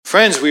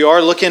Friends, we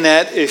are looking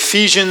at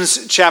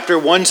Ephesians chapter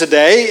 1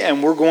 today,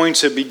 and we're going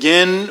to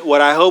begin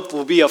what I hope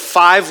will be a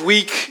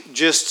 5-week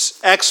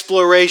just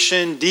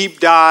exploration,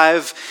 deep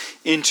dive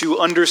into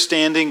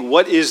understanding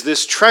what is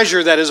this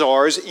treasure that is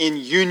ours in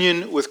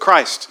union with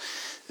Christ.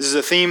 This is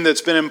a theme that's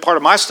been in part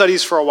of my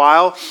studies for a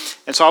while,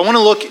 and so I want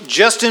to look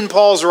just in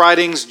Paul's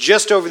writings,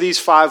 just over these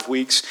 5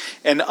 weeks,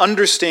 and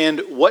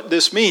understand what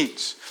this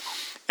means.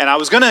 And I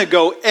was going to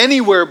go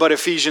anywhere but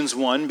Ephesians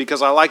 1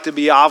 because I like to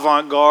be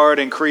avant-garde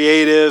and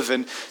creative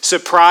and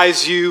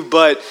surprise you.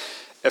 But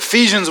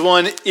Ephesians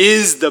 1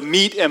 is the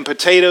meat and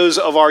potatoes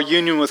of our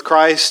union with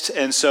Christ.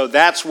 And so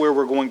that's where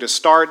we're going to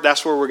start.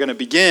 That's where we're going to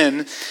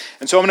begin.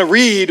 And so I'm going to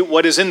read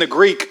what is in the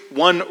Greek,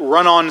 one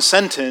run-on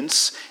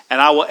sentence.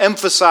 And I will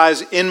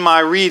emphasize in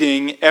my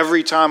reading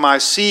every time I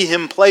see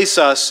him place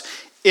us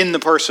in the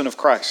person of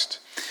Christ.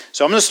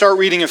 So I'm going to start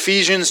reading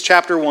Ephesians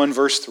chapter 1,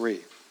 verse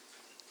 3.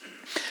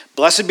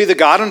 Blessed be the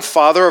God and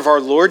Father of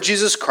our Lord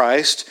Jesus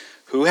Christ,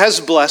 who has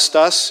blessed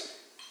us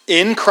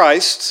in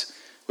Christ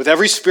with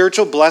every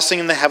spiritual blessing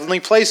in the heavenly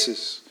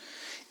places,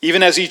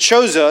 even as he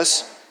chose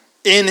us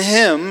in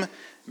him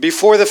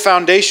before the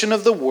foundation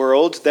of the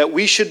world, that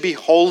we should be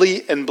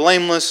holy and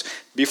blameless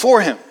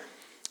before him.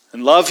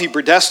 In love he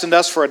predestined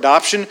us for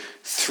adoption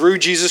through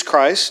Jesus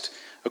Christ,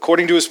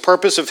 according to his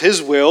purpose of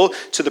his will,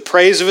 to the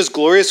praise of his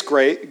glorious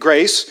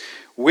grace,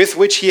 with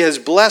which he has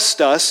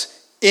blessed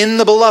us in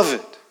the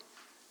beloved.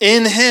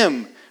 In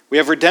him we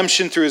have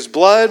redemption through his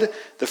blood,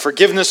 the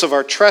forgiveness of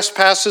our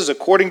trespasses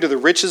according to the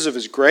riches of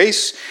his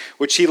grace,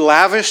 which he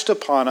lavished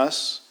upon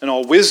us in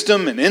all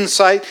wisdom and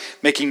insight,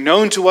 making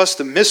known to us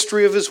the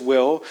mystery of his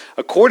will,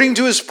 according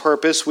to his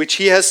purpose, which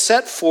he has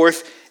set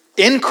forth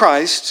in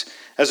Christ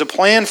as a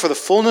plan for the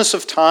fullness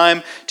of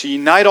time, to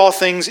unite all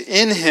things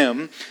in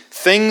him,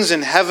 things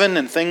in heaven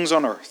and things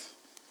on earth.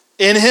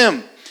 In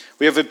him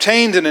we have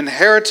obtained an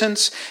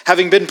inheritance,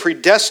 having been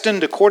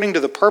predestined according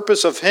to the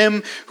purpose of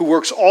him who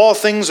works all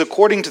things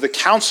according to the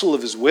counsel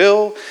of his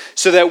will,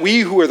 so that we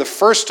who are the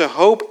first to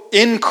hope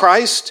in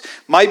Christ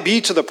might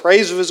be to the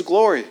praise of his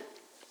glory.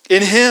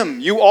 In him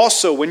you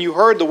also, when you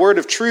heard the word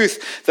of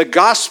truth, the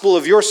gospel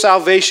of your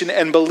salvation,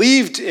 and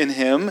believed in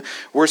him,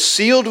 were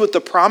sealed with the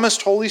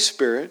promised Holy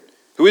Spirit,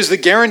 who is the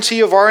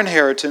guarantee of our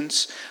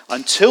inheritance,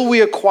 until we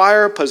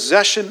acquire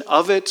possession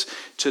of it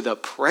to the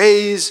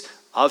praise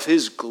of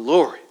his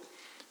glory.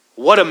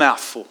 What a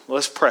mouthful.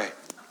 Let's pray.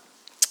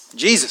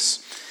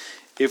 Jesus,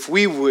 if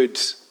we would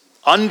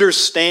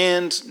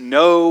understand,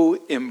 know,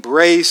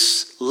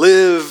 embrace,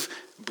 live,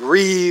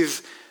 breathe,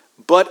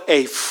 but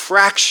a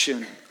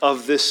fraction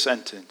of this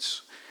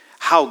sentence,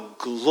 how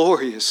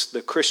glorious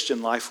the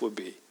Christian life would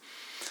be.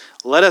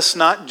 Let us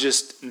not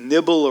just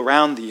nibble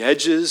around the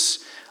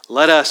edges.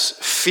 Let us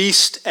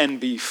feast and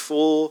be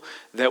full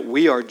that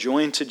we are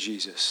joined to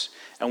Jesus.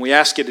 And we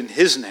ask it in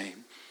his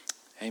name.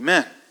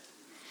 Amen.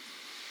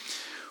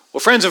 Well,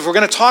 friends, if we're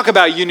going to talk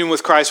about union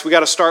with Christ, we got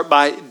to start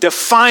by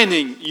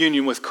defining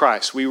union with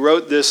Christ. We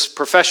wrote this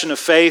profession of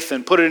faith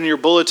and put it in your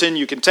bulletin.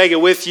 You can take it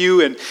with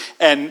you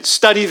and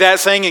study that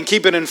thing and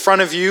keep it in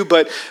front of you.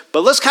 But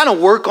let's kind of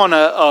work on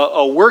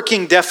a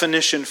working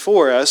definition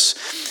for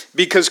us,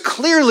 because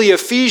clearly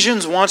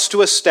Ephesians wants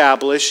to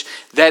establish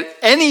that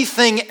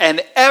anything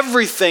and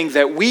everything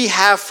that we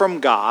have from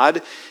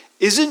God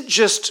isn't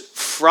just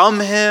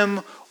from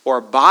him or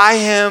by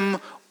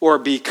him or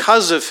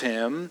because of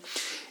him.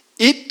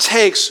 It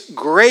takes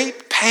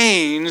great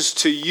pains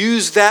to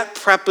use that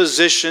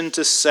preposition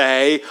to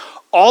say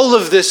all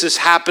of this is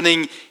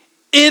happening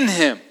in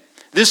him.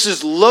 This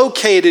is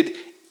located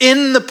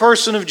in the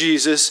person of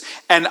Jesus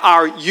and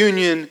our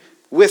union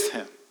with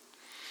him.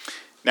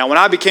 Now, when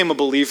I became a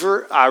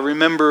believer, I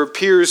remember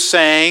peers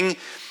saying,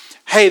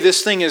 hey,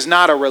 this thing is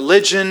not a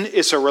religion,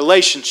 it's a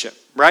relationship,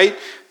 right?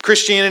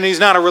 Christianity is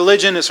not a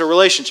religion, it's a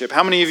relationship.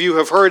 How many of you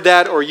have heard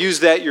that or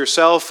used that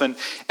yourself? And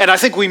I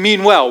think we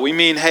mean well. We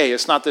mean, hey,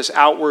 it's not this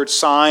outward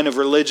sign of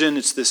religion,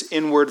 it's this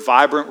inward,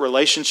 vibrant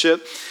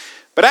relationship.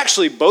 But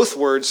actually, both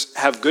words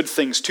have good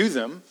things to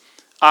them.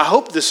 I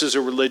hope this is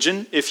a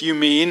religion if you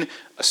mean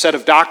a set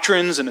of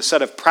doctrines and a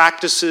set of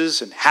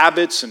practices and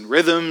habits and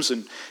rhythms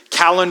and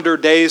calendar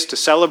days to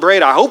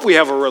celebrate. I hope we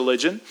have a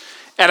religion.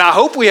 And I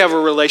hope we have a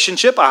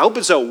relationship. I hope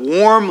it's a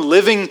warm,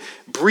 living,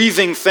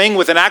 breathing thing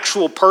with an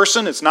actual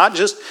person. It's not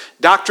just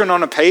doctrine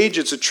on a page.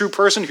 It's a true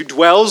person who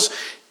dwells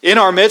in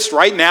our midst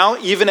right now,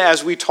 even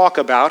as we talk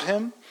about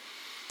him.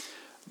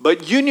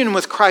 But union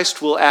with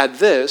Christ will add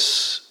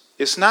this.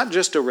 It's not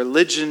just a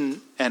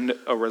religion and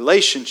a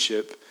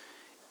relationship.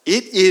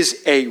 It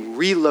is a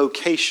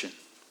relocation.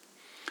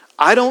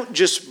 I don't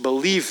just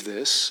believe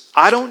this.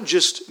 I don't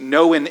just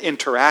know and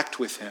interact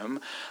with him.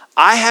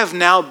 I have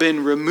now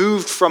been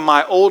removed from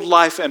my old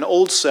life and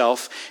old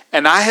self,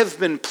 and I have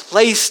been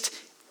placed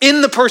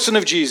in the person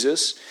of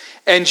Jesus,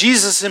 and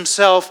Jesus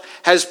himself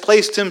has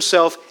placed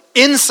himself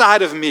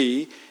inside of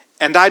me,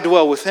 and I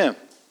dwell with him.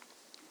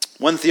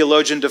 One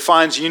theologian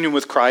defines union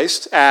with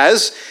Christ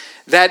as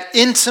that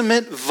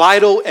intimate,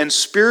 vital, and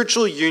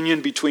spiritual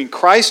union between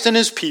Christ and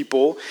his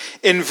people,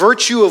 in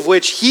virtue of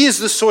which he is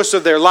the source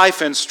of their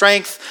life and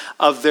strength,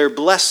 of their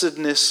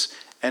blessedness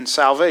and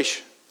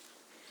salvation.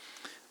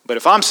 But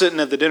if I'm sitting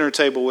at the dinner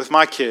table with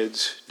my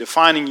kids,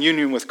 defining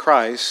union with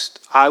Christ,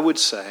 I would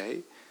say,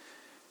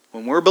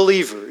 when we're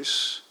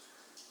believers,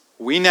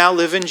 we now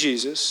live in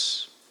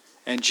Jesus,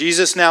 and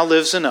Jesus now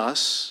lives in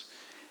us,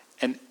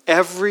 and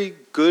every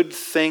good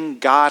thing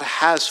God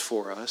has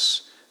for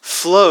us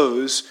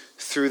flows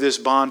through this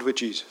bond with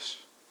Jesus.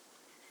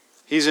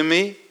 He's in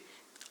me,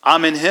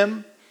 I'm in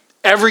him.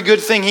 Every good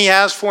thing he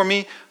has for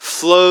me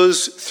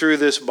flows through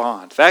this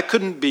bond. That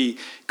couldn't be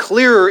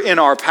clearer in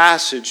our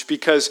passage,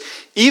 because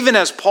even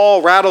as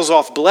Paul rattles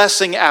off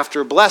blessing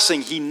after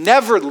blessing, he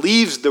never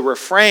leaves the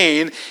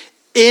refrain,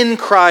 in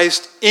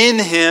Christ, in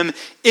him,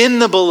 in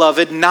the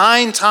beloved.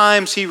 9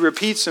 times he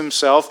repeats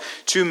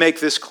himself to make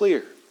this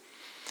clear.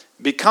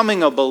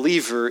 Becoming a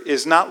believer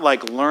is not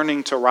like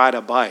learning to ride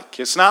a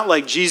bike. It's not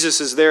like Jesus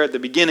is there at the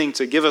beginning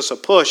to give us a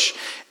push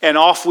and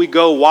off we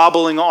go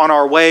wobbling on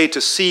our way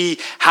to see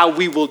how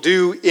we will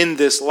do in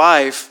this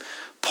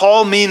life.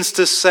 Paul means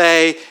to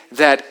say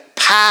that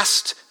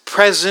past,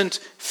 present,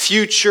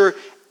 future,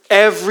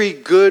 every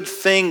good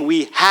thing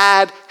we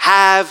had,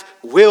 have,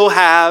 will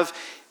have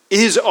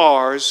is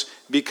ours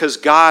because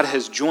God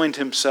has joined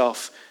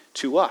himself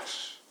to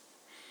us.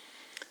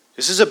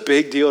 This is a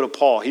big deal to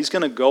Paul. He's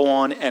going to go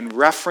on and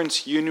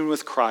reference union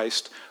with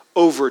Christ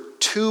over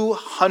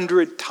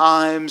 200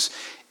 times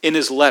in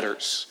his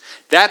letters.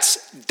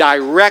 That's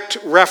direct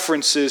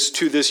references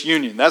to this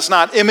union. That's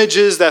not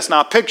images, that's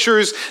not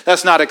pictures,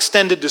 that's not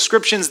extended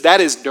descriptions.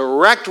 That is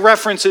direct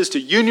references to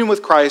union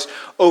with Christ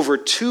over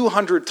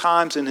 200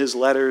 times in his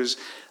letters.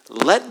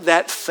 Let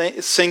that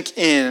sink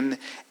in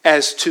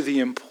as to the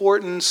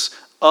importance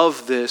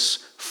of this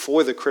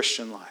for the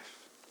Christian life.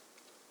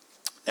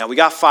 Now, we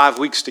got 5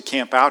 weeks to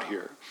camp out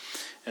here,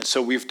 and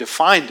so we've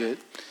defined it.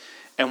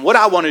 And what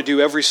I want to do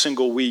every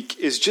single week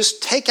is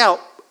just take out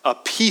a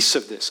piece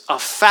of this, a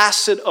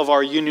facet of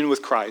our union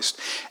with Christ.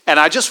 And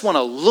I just want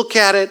to look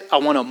at it. I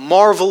want to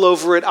marvel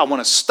over it. I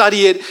want to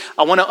study it.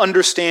 I want to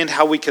understand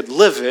how we could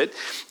live it.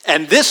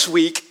 And this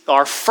week,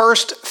 our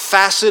first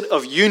facet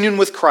of union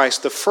with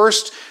Christ, the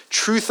first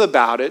truth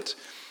about it,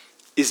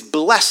 is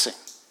blessing.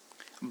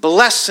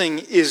 Blessing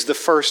is the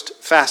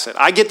first facet.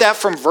 I get that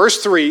from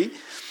verse 3.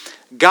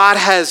 God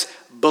has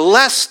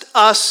blessed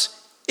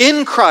us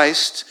in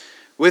Christ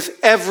with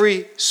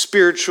every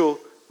spiritual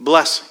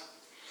blessing.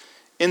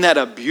 Isn't that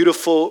a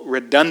beautiful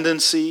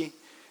redundancy?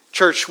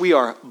 Church, we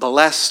are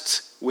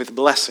blessed with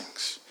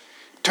blessings.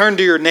 Turn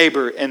to your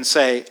neighbor and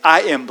say,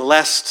 I am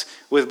blessed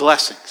with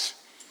blessings.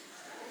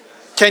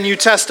 Can you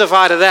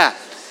testify to that?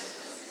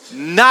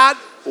 Not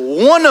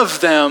one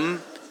of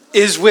them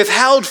is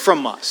withheld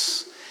from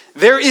us.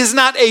 There is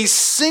not a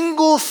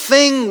single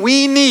thing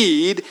we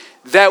need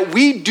that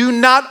we do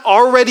not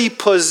already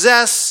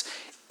possess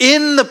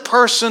in the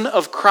person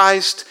of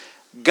Christ.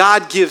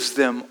 God gives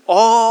them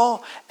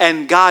all,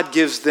 and God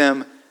gives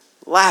them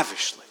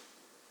lavishly.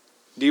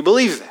 Do you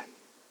believe that?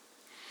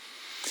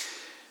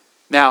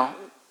 Now,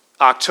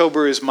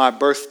 October is my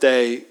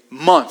birthday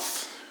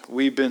month.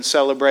 We've been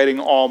celebrating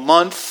all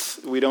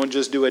month. We don't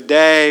just do a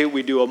day,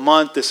 we do a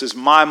month. This is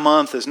my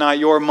month. It's not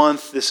your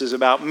month. This is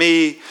about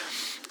me.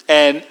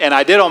 And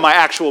I did on my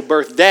actual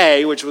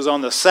birthday, which was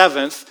on the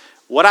 7th,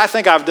 what I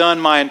think I've done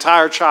my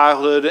entire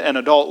childhood and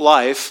adult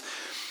life.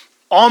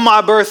 On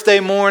my birthday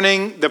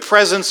morning, the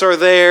presents are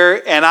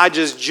there, and I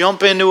just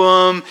jump into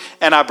them,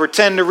 and I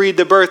pretend to read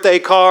the birthday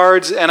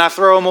cards, and I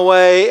throw them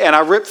away, and I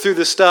rip through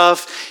the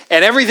stuff,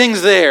 and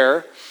everything's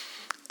there.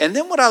 And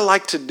then what I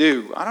like to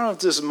do, I don't know if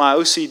this is my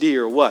OCD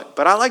or what,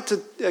 but I like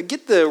to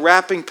get the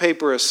wrapping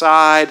paper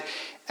aside,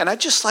 and I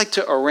just like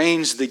to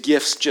arrange the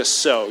gifts just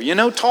so. You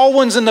know, tall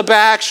ones in the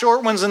back,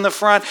 short ones in the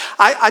front.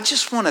 I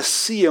just want to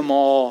see them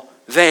all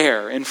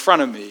there in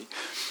front of me.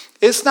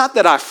 It's not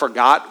that I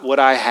forgot what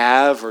I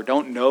have or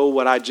don't know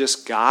what I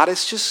just got.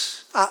 It's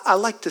just I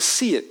like to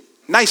see it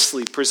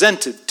nicely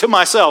presented to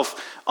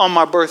myself on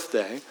my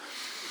birthday.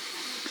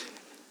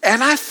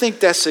 And I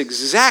think that's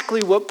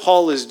exactly what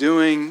Paul is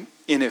doing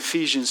in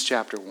Ephesians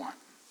chapter 1.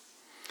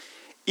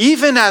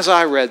 Even as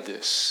I read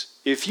this,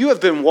 if you have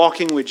been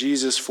walking with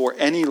Jesus for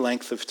any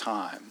length of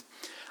time,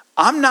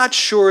 I'm not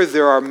sure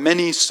there are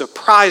many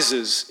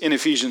surprises in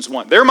Ephesians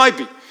 1. There might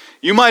be.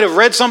 You might have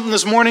read something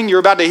this morning,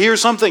 you're about to hear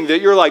something that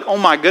you're like, oh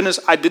my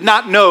goodness, I did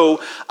not know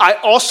I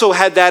also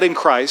had that in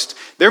Christ.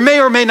 There may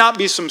or may not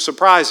be some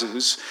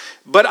surprises,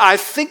 but I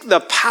think the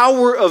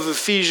power of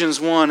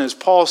Ephesians 1 is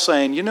Paul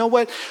saying, you know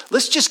what,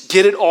 let's just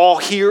get it all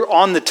here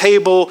on the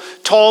table,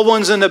 tall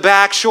ones in the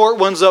back, short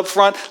ones up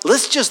front.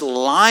 Let's just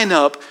line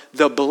up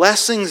the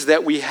blessings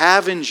that we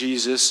have in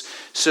Jesus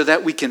so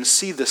that we can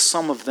see the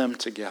sum of them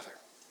together.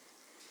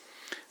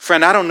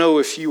 Friend, I don't know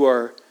if you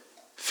are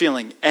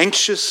feeling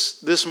anxious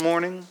this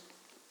morning,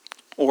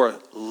 or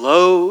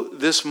low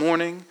this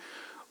morning,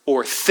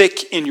 or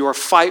thick in your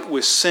fight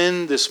with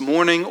sin this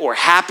morning, or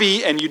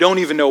happy and you don't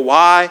even know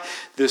why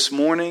this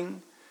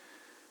morning.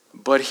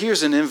 But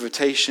here's an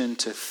invitation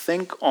to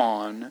think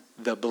on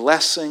the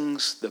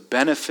blessings, the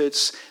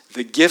benefits,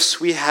 the gifts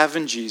we have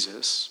in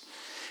Jesus.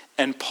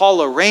 And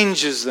Paul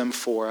arranges them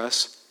for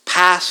us,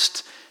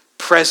 past,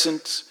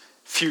 present,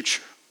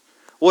 future.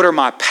 What are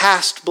my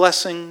past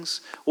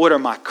blessings? What are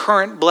my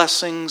current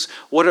blessings?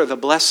 What are the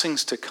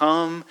blessings to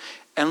come?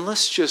 And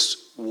let's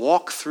just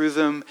walk through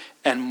them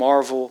and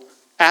marvel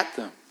at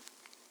them.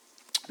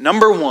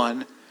 Number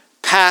one,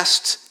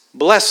 past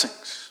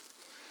blessings.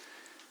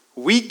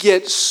 We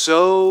get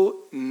so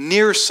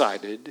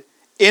nearsighted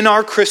in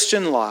our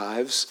Christian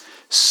lives,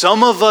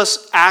 some of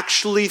us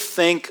actually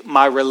think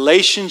my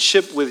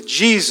relationship with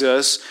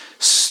Jesus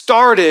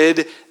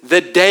started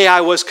the day I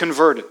was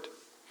converted.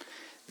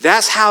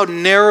 That's how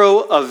narrow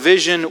a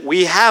vision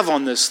we have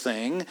on this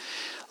thing.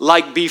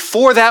 Like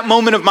before that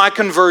moment of my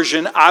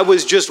conversion, I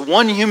was just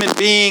one human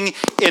being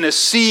in a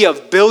sea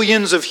of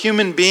billions of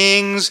human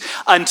beings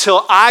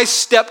until I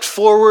stepped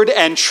forward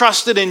and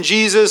trusted in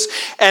Jesus.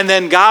 And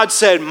then God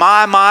said,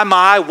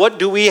 my, what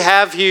do we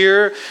have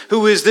here?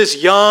 Who is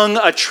this young,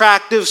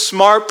 attractive,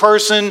 smart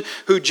person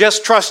who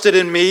just trusted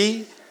in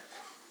me?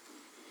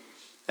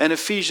 And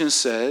Ephesians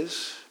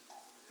says,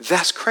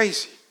 that's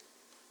crazy.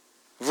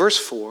 Verse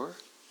 4,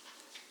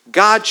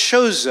 God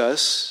chose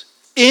us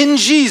in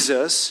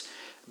Jesus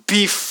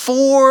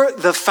before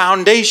the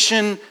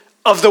foundation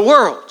of the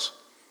world.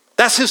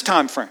 That's his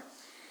time frame.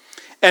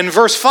 And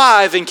verse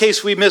 5, in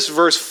case we miss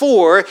verse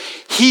 4,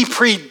 he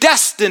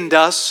predestined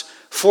us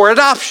for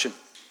adoption.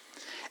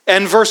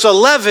 And verse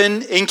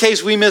 11, in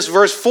case we miss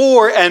verse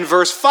 4 and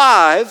verse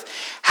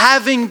 5,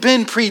 having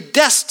been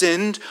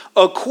predestined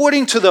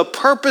according to the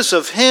purpose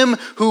of him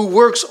who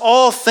works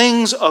all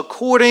things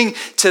according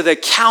to the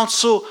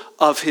counsel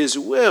of his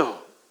will.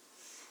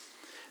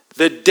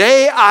 The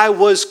day I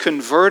was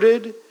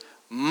converted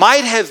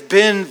might have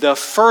been the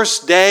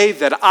first day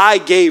that I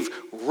gave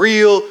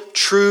real,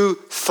 true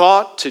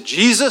thought to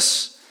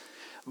Jesus.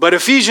 But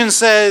Ephesians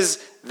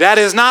says that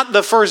is not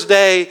the first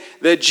day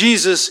that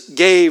Jesus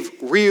gave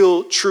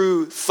real,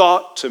 true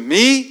thought to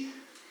me.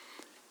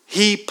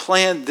 He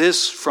planned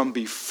this from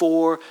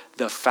before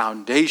the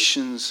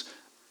foundations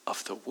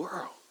of the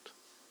world.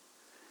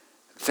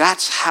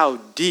 That's how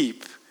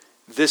deep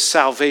this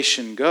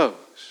salvation goes.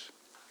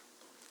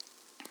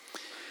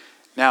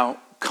 Now,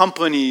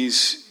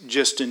 companies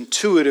just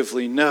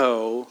intuitively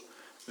know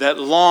that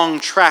long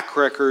track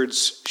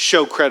records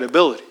show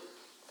credibility.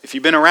 If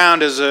you've been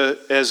around as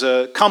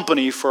a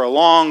company for a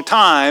long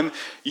time,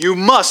 you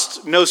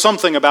must know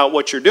something about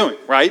what you're doing,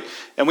 right?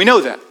 And we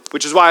know that,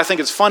 which is why I think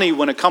it's funny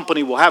when a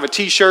company will have a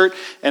t-shirt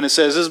and it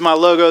says, this is my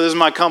logo, this is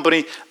my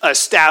company,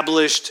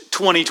 established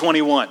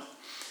 2021.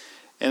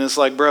 And it's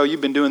like, bro,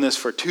 you've been doing this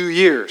for 2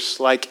 years.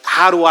 Like,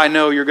 how do I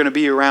know you're going to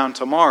be around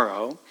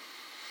tomorrow?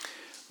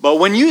 But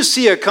when you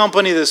see a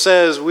company that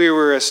says we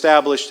were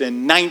established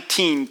in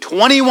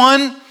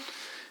 1921,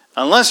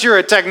 unless you're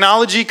a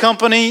technology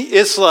company,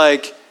 it's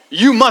like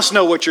you must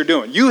know what you're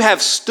doing. You have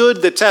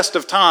stood the test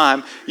of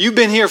time. You've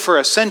been here for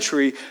a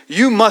century.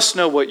 You must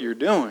know what you're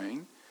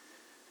doing.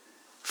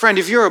 Friend,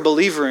 if you're a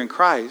believer in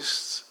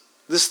Christ,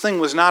 this thing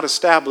was not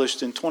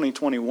established in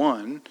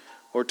 2021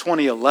 or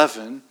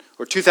 2011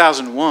 or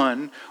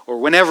 2001 or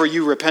whenever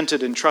you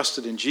repented and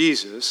trusted in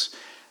Jesus.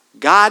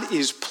 God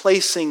is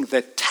placing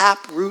the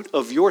taproot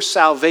of your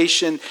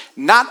salvation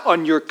not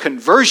on your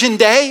conversion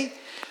day,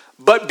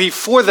 but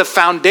before the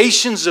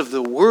foundations of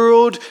the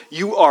world.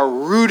 You are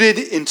rooted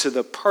into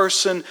the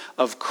person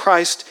of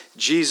Christ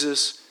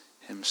Jesus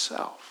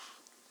himself.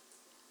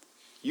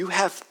 You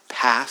have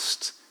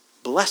past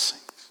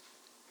blessings.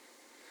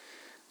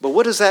 But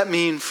what does that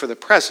mean for the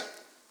present?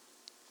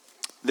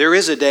 There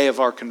is a day of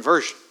our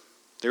conversion.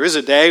 There is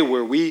a day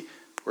where we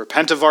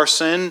repent of our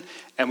sin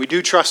and we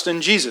do trust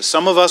in Jesus.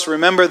 Some of us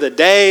remember the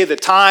day, the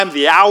time,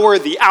 the hour,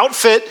 the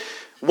outfit,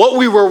 what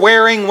we were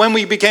wearing when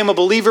we became a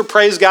believer.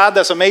 Praise God,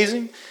 that's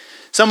amazing.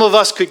 Some of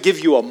us could give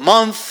you a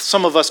month.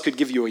 Some of us could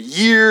give you a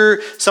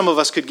year. Some of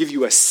us could give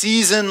you a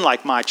season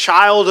like my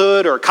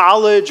childhood or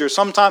college or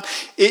sometime.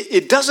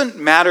 It doesn't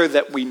matter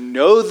that we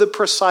know the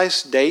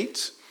precise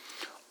date,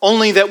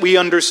 only that we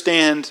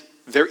understand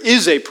there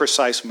is a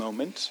precise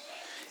moment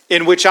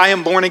in which I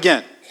am born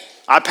again.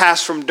 I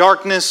pass from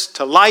darkness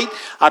to light.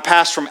 I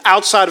pass from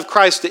outside of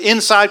Christ to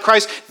inside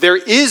Christ. There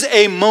is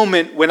a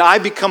moment when I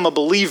become a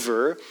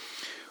believer,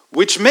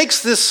 which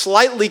makes this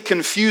slightly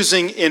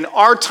confusing in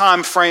our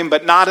time frame,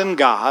 but not in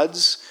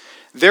God's.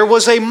 There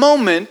was a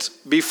moment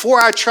before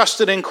I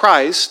trusted in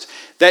Christ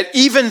that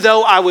even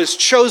though I was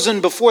chosen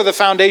before the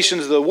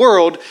foundations of the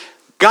world,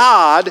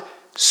 God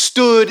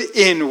stood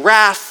in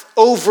wrath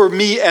over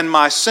me and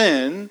my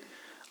sin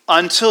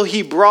until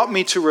he brought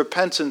me to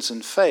repentance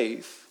and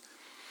faith.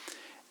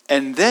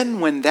 And then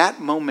when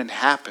that moment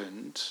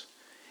happened,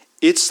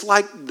 it's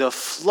like the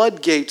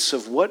floodgates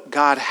of what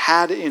God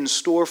had in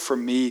store for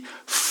me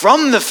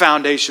from the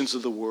foundations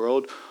of the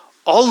world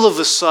all of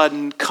a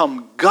sudden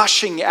come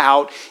gushing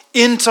out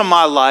into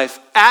my life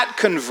at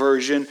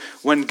conversion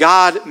when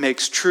God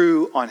makes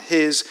true on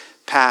his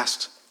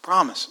past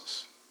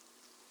promises.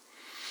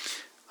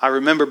 I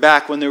remember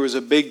back when there was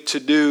a big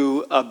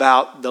to-do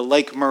about the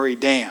Lake Murray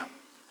Dam.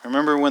 I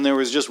remember when there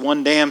was just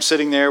one dam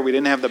sitting there. We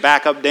didn't have the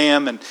backup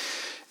dam,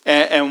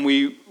 and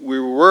we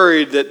were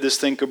worried that this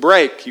thing could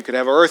break. You could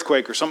have an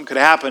earthquake or something could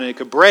happen and it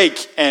could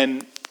break.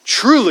 And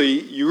truly,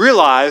 you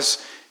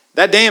realize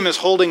that dam is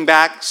holding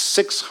back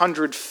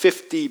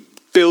 650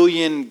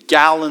 billion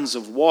gallons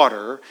of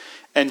water.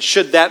 And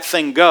should that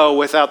thing go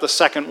without the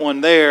second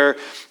one there,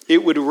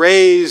 it would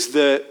raise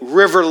the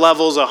river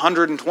levels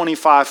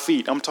 125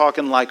 feet. I'm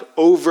talking like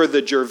over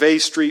the Gervais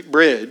Street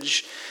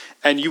Bridge,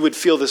 and you would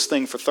feel this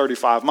thing for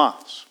 35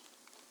 miles.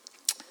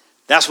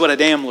 That's what a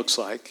dam looks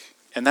like,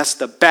 and that's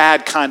the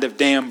bad kind of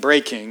dam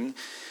breaking.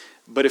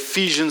 But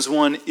Ephesians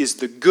 1 is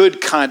the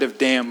good kind of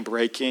dam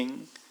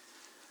breaking.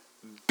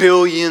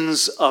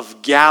 Billions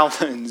of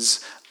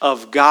gallons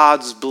of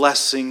God's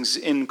blessings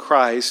in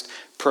Christ,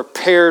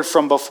 prepared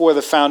from before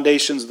the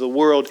foundations of the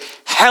world,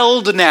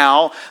 held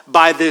now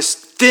by this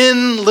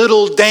thin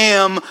little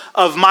dam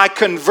of my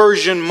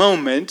conversion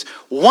moment.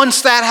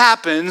 Once that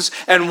happens,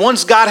 and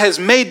once God has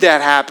made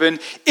that happen,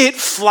 it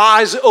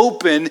flies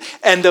open,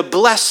 and the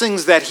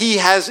blessings that he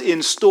has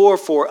in store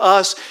for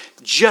us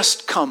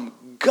just come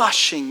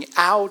gushing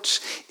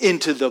out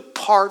into the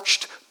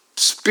parched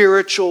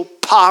spiritual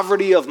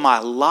poverty of my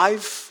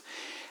life,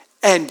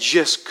 and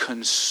just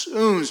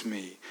consumes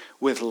me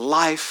with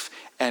life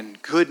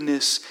and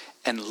goodness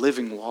and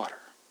living water.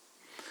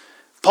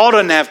 Paul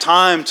doesn't have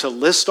time to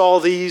list all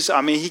these.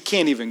 I mean, he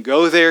can't even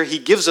go there. He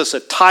gives us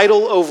a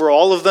title over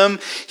all of them.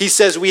 He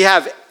says we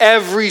have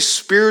every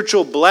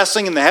spiritual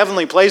blessing in the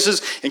heavenly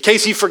places. In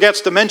case he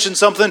forgets to mention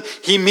something,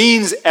 he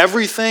means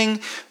everything.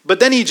 But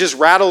then he just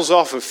rattles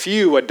off a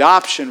few: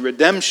 adoption,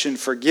 redemption,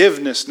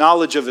 forgiveness,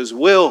 knowledge of his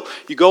will.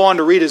 You go on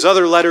to read his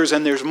other letters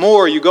and there's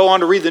more. You go on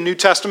to read the New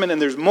Testament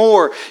and there's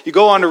more. You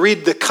go on to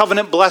read the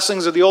covenant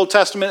blessings of the Old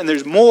Testament and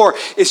there's more.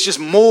 It's just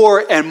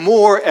more and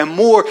more and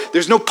more.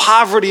 There's no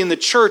poverty in the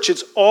church.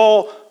 It's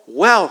all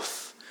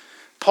wealth.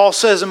 Paul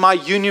says, in my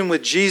union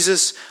with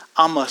Jesus,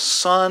 I'm a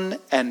son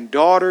and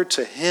daughter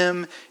to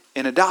him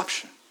in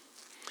adoption.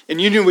 In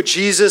union with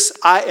Jesus,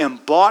 I am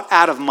bought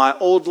out of my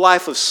old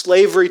life of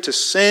slavery to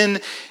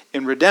sin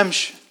in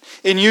redemption.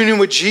 In union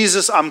with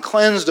Jesus, I'm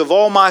cleansed of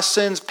all my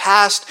sins,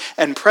 past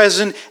and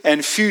present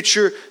and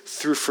future,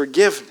 through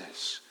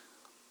forgiveness.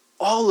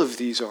 All of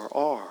these are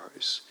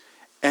ours,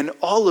 and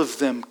all of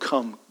them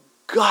come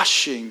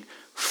gushing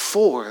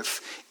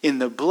forth in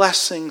the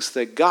blessings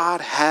that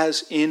God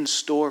has in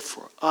store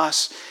for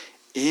us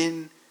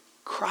in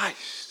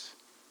Christ.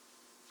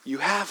 You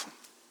have them.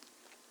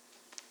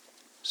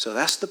 So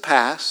that's the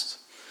past.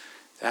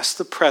 That's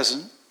the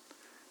present.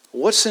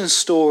 What's in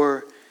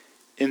store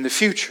in the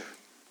future?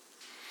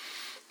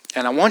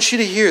 And I want you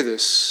to hear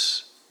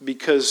this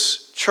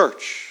because,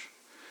 church,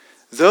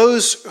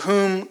 those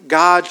whom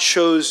God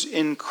chose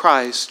in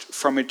Christ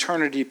from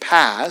eternity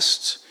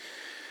past,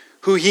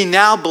 who he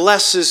now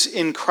blesses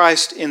in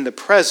Christ in the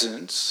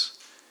present,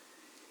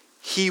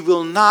 he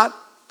will not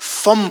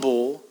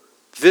fumble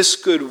this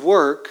good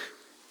work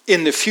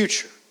in the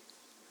future.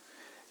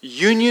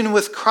 Union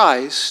with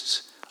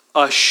Christ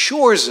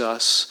assures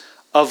us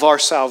of our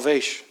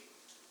salvation.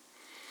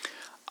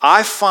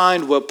 I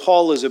find what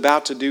Paul is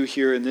about to do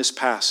here in this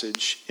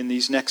passage, in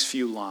these next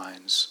few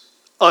lines,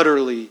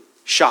 utterly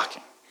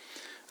shocking.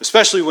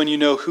 Especially when you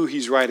know who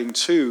he's writing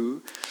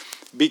to,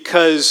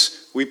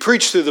 because we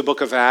preached through the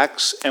book of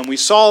Acts and we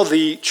saw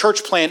the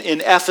church plant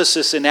in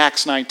Ephesus in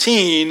Acts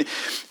 19,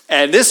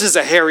 and this is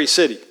a hairy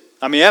city.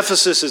 I mean,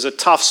 Ephesus is a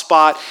tough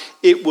spot.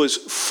 It was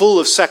full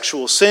of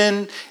sexual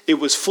sin. It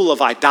was full of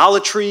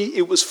idolatry.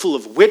 It was full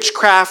of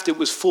witchcraft. It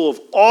was full of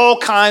all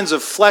kinds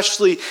of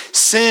fleshly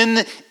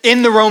sin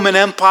in the Roman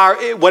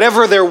Empire.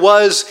 Whatever there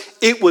was,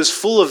 it was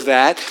full of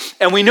that.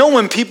 And we know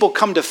when people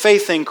come to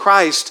faith in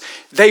Christ,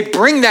 they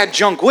bring that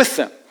junk with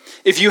them.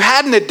 If you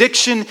had an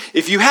addiction,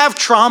 if you have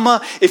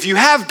trauma, if you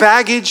have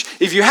baggage,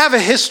 if you have a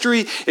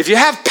history, if you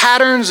have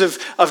patterns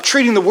of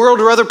treating the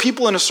world or other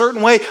people in a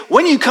certain way,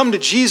 when you come to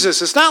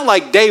Jesus, it's not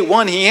like day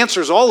one he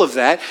answers all of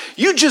that.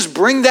 You just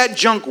bring that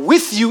junk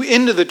with you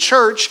into the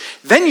church,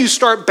 then you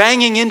start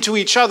banging into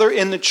each other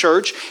in the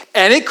church,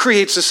 and it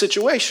creates a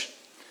situation.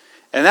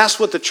 And that's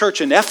what the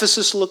church in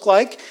Ephesus looked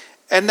like,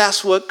 and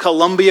that's what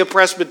Columbia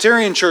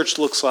Presbyterian Church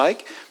looks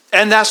like,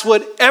 and that's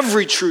what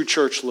every true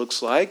church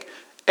looks like.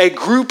 A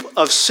group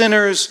of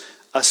sinners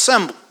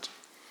assembled.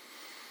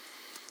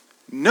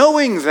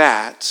 Knowing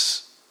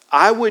that,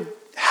 I would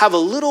have a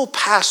little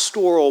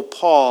pastoral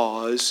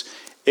pause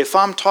if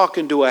I'm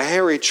talking to a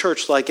hairy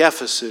church like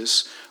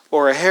Ephesus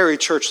or a hairy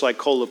church like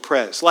Cola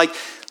Pres. Like,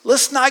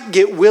 let's not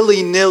get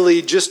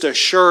willy-nilly just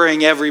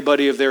assuring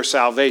everybody of their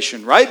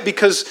salvation, right?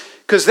 Because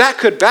that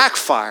could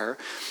backfire.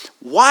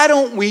 Why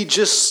don't we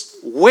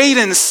just wait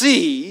and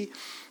see,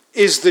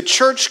 is the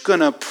church going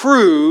to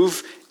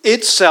prove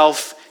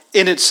itself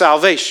in its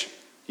salvation?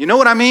 You know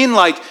what I mean?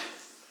 Like,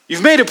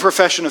 you've made a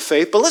profession of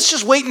faith, but let's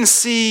just wait and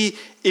see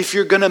if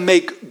you're going to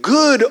make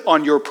good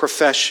on your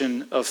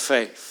profession of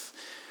faith.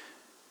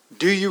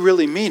 Do you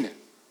really mean it?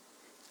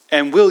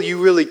 And will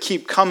you really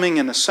keep coming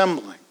and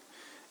assembling?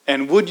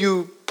 And would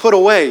you put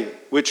away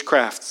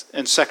witchcraft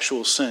and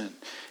sexual sin?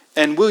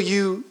 And will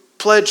you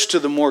pledge to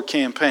the More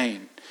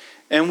campaign?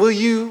 And will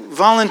you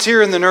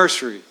volunteer in the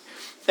nursery?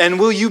 And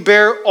will you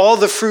bear all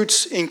the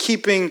fruits in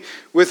keeping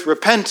with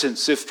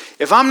repentance?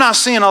 If I'm not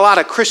seeing a lot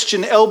of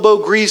Christian elbow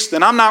grease,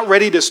 then I'm not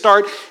ready to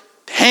start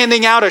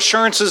handing out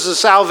assurances of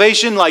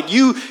salvation. Like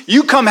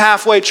you come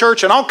halfway,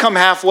 church, and I'll come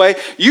halfway.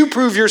 You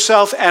prove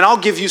yourself, and I'll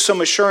give you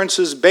some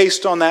assurances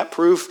based on that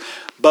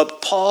proof.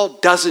 But Paul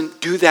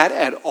doesn't do that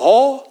at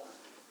all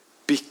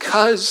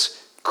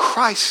because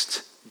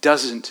Christ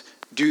doesn't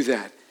do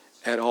that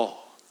at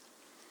all.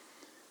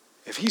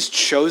 If he's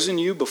chosen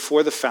you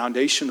before the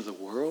foundation of the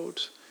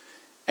world,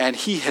 and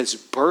he has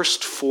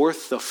burst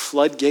forth the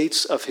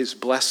floodgates of his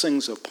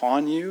blessings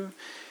upon you,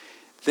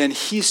 then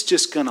he's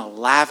just going to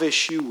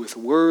lavish you with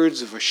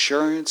words of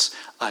assurance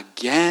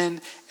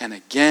again and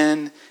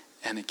again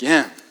and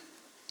again.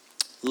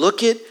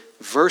 Look at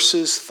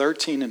verses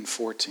 13 and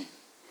 14.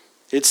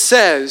 It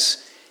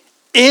says,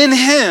 "In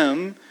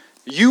him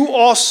you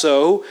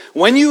also,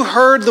 when you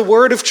heard the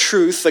word of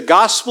truth, the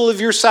gospel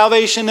of your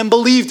salvation, and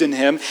believed in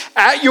him,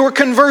 at your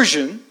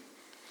conversion,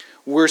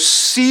 were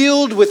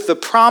sealed with the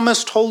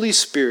promised Holy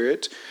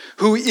Spirit,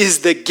 who is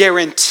the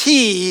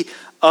guarantee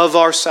of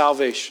our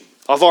salvation,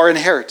 of our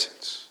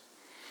inheritance."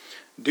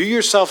 Do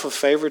yourself a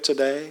favor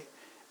today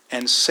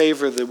and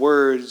savor the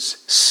words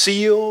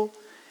seal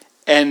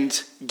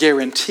and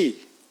guarantee.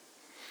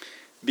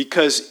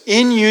 Because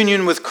in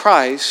union with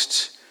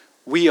Christ,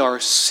 we are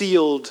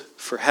sealed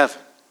for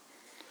heaven.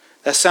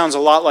 That sounds a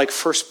lot like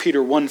 1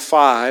 Peter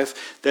 1:5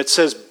 that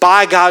says,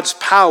 by God's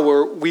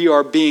power, we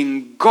are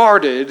being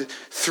guarded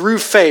through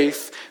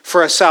faith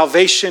for a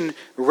salvation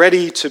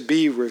ready to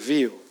be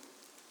revealed.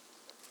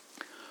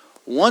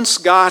 Once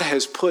God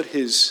has put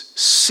his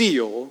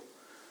seal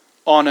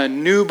on a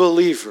new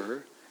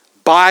believer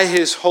by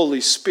his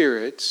Holy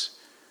Spirit,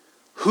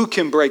 who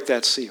can break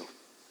that seal?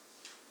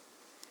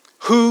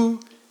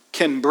 Who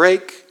can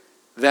break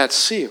that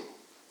seal?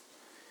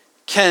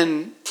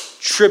 Can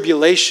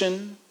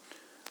tribulation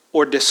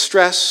or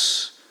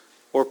distress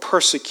or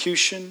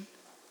persecution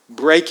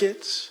break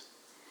it?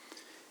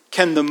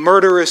 Can the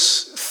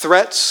murderous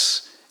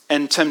threats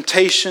and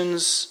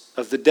temptations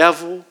of the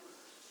devil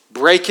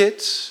break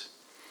it?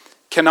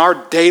 Can our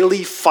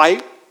daily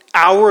fight,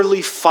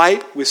 hourly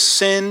fight with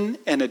sin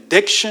and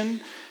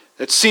addiction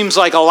that seems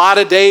like a lot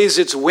of days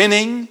it's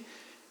winning,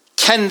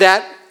 can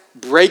that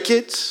break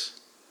it?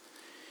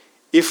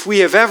 If we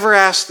have ever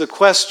asked the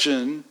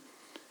question,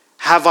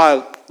 have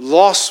I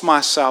lost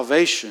my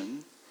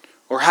salvation?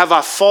 Or have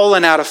I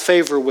fallen out of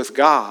favor with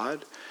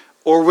God?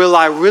 Or will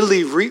I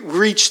really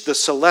reach the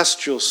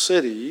celestial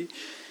city?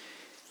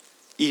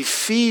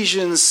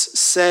 Ephesians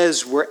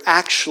says we're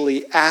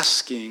actually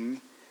asking,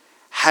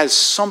 has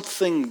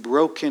something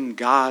broken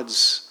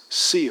God's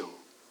seal?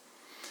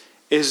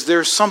 Is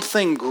there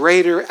something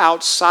greater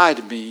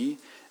outside me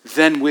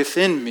than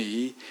within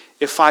me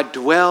if I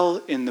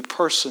dwell in the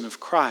person of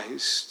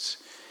Christ?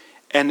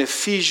 And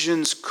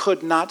Ephesians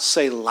could not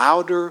say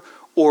louder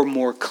or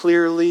more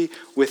clearly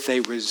with a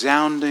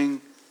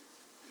resounding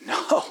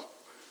no.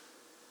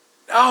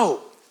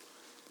 No,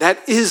 that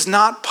is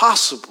not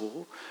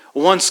possible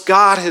once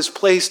God has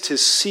placed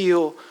his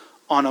seal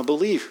on a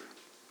believer.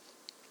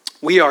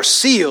 We are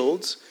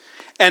sealed,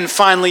 and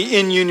finally,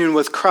 in union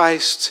with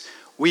Christ,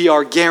 we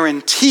are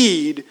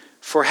guaranteed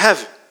for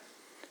heaven.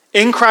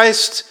 In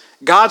Christ,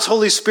 God's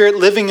Holy Spirit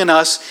living in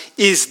us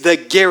is the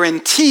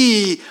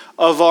guarantee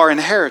of our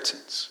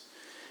inheritance.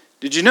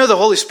 Did you know the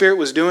Holy Spirit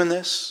was doing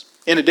this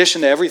in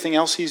addition to everything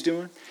else he's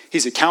doing?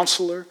 He's a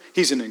counselor.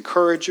 He's an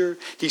encourager.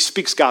 He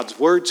speaks God's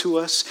word to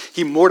us.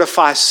 He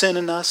mortifies sin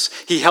in us.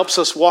 He helps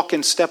us walk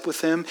in step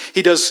with him.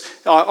 He does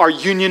our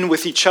union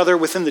with each other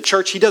within the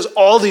church. He does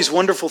all these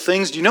wonderful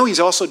things. Do you know he's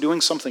also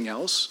doing something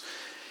else?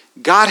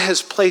 God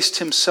has placed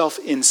himself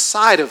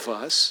inside of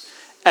us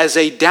as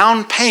a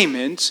down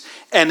payment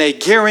and a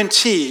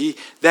guarantee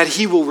that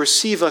he will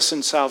receive us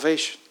in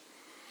salvation.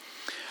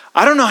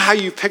 I don't know how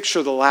you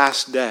picture the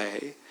last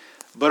day,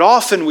 but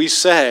often we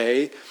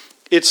say,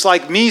 it's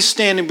like me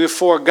standing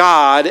before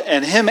God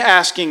and him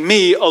asking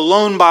me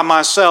alone by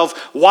myself,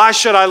 why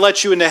should I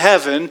let you into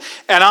heaven?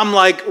 And I'm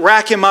like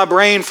racking my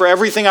brain for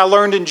everything I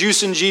learned in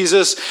Juice and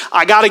Jesus.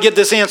 I got to get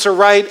this answer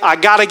right. I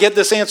got to get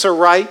this answer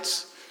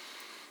right.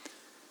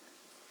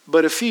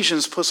 But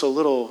Ephesians puts a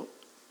little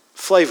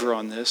flavor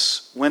on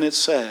this when it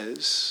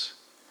says,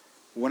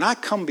 when I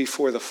come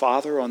before the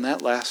Father on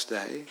that last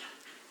day,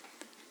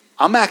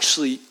 I'm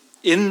actually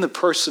in the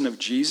person of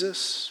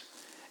Jesus.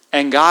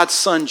 And God's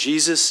Son,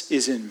 Jesus,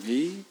 is in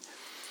me.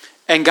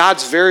 And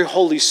God's very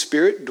Holy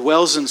Spirit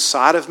dwells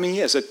inside of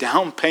me as a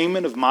down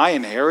payment of my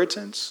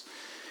inheritance.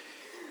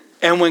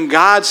 And when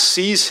God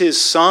sees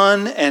his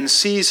Son and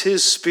sees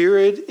his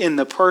Spirit in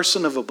the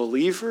person of a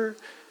believer,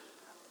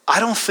 I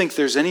don't think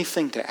there's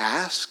anything to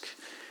ask.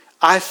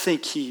 I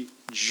think he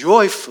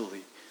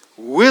joyfully,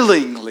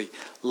 willingly,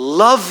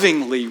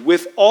 lovingly,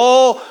 with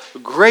all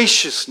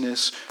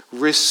graciousness,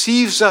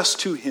 receives us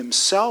to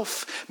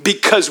himself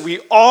because we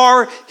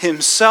are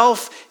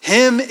himself,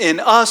 him in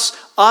us,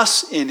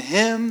 us in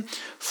him,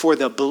 for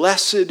the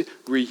blessed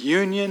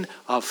reunion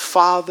of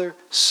Father,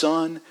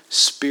 Son,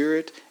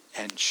 Spirit,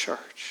 and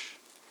church.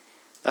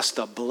 That's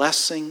the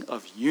blessing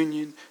of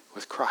union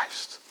with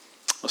Christ.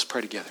 Let's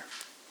pray together.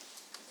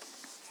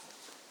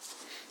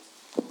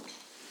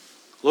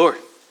 Lord,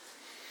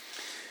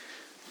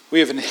 we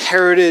have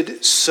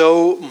inherited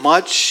so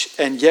much,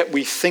 and yet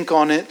we think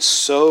on it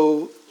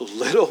so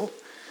little.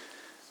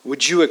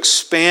 Would you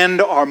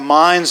expand our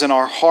minds and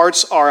our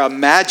hearts, our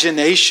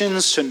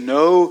imaginations to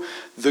know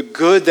the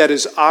good that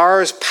is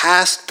ours,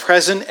 past,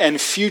 present, and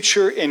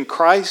future in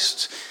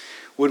Christ?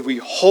 Would we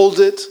hold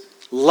it,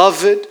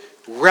 love it,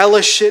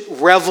 relish it,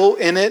 revel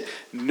in it,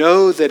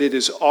 know that it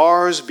is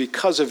ours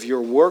because of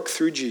your work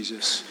through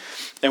Jesus?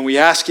 And we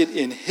ask it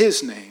in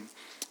his name.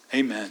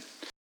 Amen.